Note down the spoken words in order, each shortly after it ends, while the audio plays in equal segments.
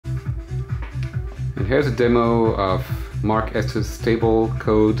And here's a demo of Mark Estes table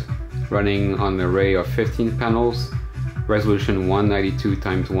code running on an array of 15 panels, resolution 192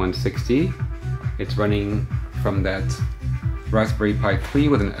 x 160. It's running from that Raspberry Pi 3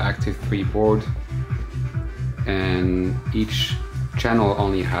 with an Active 3 board, and each channel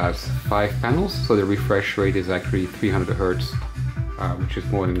only has 5 panels, so the refresh rate is actually 300 Hz, which is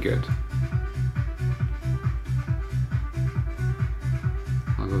more than good.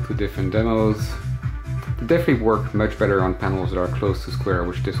 I'll go through different demos. They definitely work much better on panels that are close to square,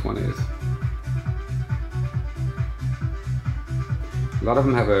 which this one is. A lot of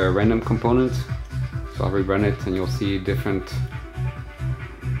them have a random component, so I'll rerun it and you'll see different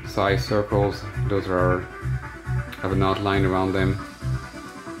size circles. Those have an outline around them.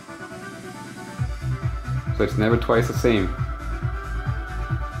 So it's never twice the same.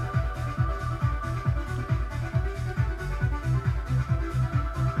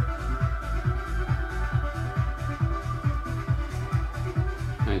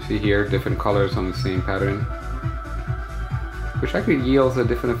 And you see here different colors on the same pattern, which actually yields a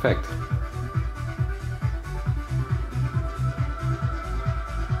different effect.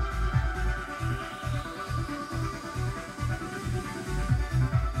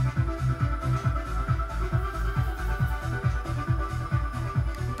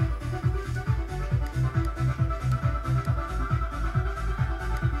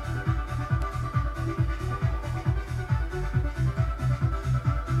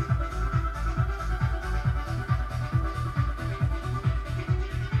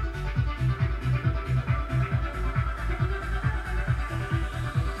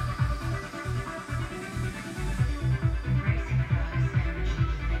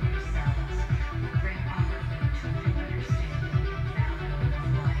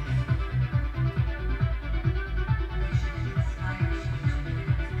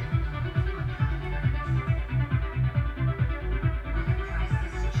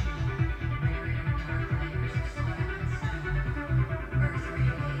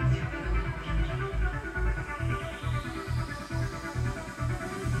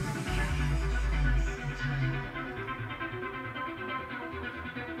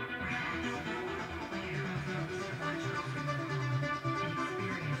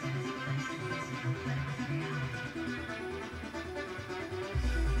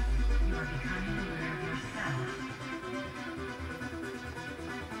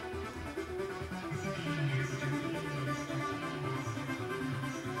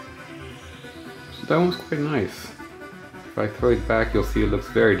 That one's quite nice. If I throw it back, you'll see it looks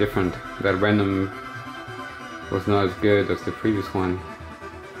very different. That random was not as good as the previous one.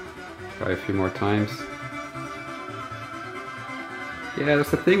 Try a few more times. Yeah,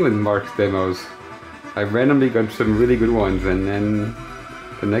 that's the thing with Mark's demos. I randomly got some really good ones, and then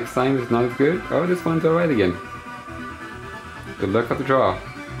the next time it's not as good. Oh, this one's alright again. Good luck at the draw.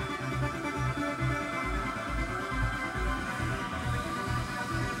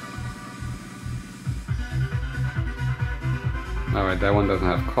 Alright, that one doesn't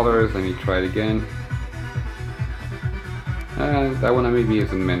have colors. Let me try it again. That one maybe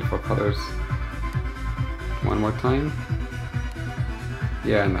isn't meant for colors. One more time.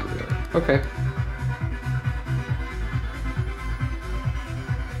 Yeah, not really. Okay.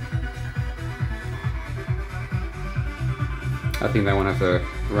 I think that one has a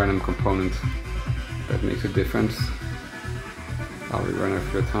random component that makes a difference. I'll rerun it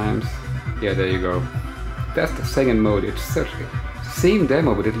a few times. Yeah, there you go. That's the second mode. It's such a same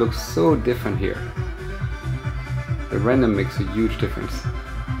demo, but it looks so different here. The random makes a huge difference.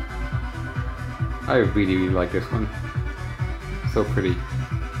 I really like this one. So pretty.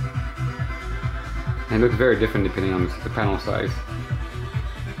 And it looks very different depending on the panel size.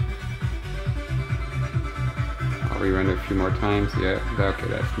 I'll rerun it a few more times. Yeah, okay,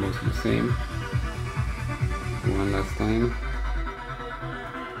 that's mostly the same. One last time.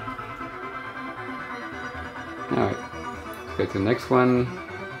 Alright, let's get to the next one.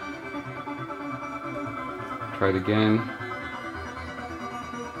 Try it again.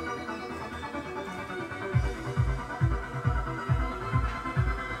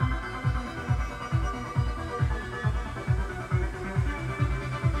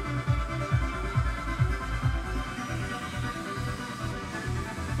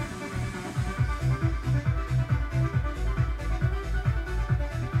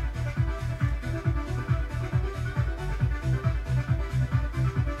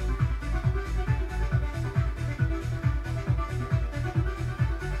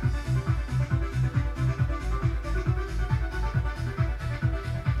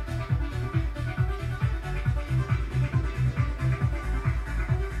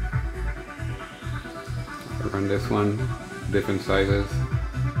 Run this one, different sizes,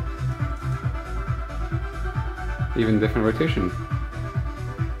 even different rotation.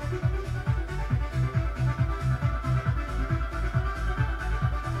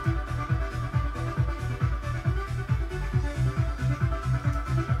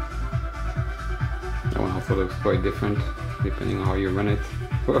 That one also looks quite different depending on how you run it.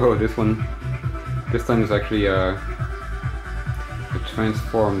 Whoa, this one, this time is actually a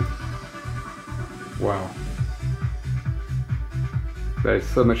transformed. Wow. There is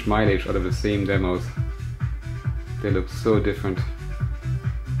so much mileage out of the same demos. They look so different.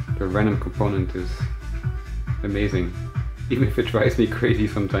 The random component is amazing. Even if it drives me crazy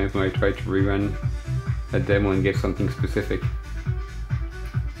sometimes when I try to rerun a demo and get something specific.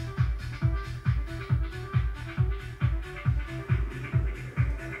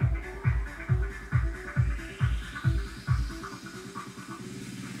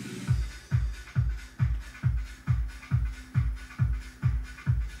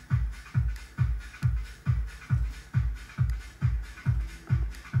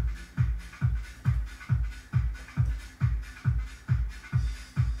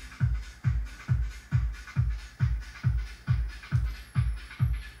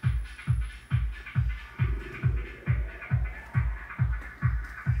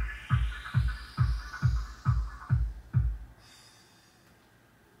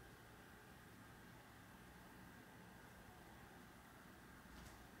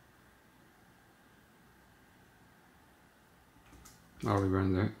 I'll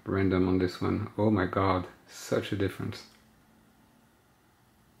rerun the random on this one. Oh my god, such a difference.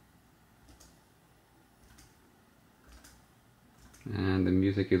 And the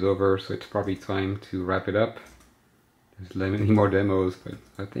music is over, so it's probably time to wrap it up. There's many more demos, but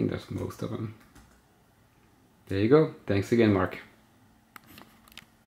I think that's most of them. There you go. Thanks again, Mark.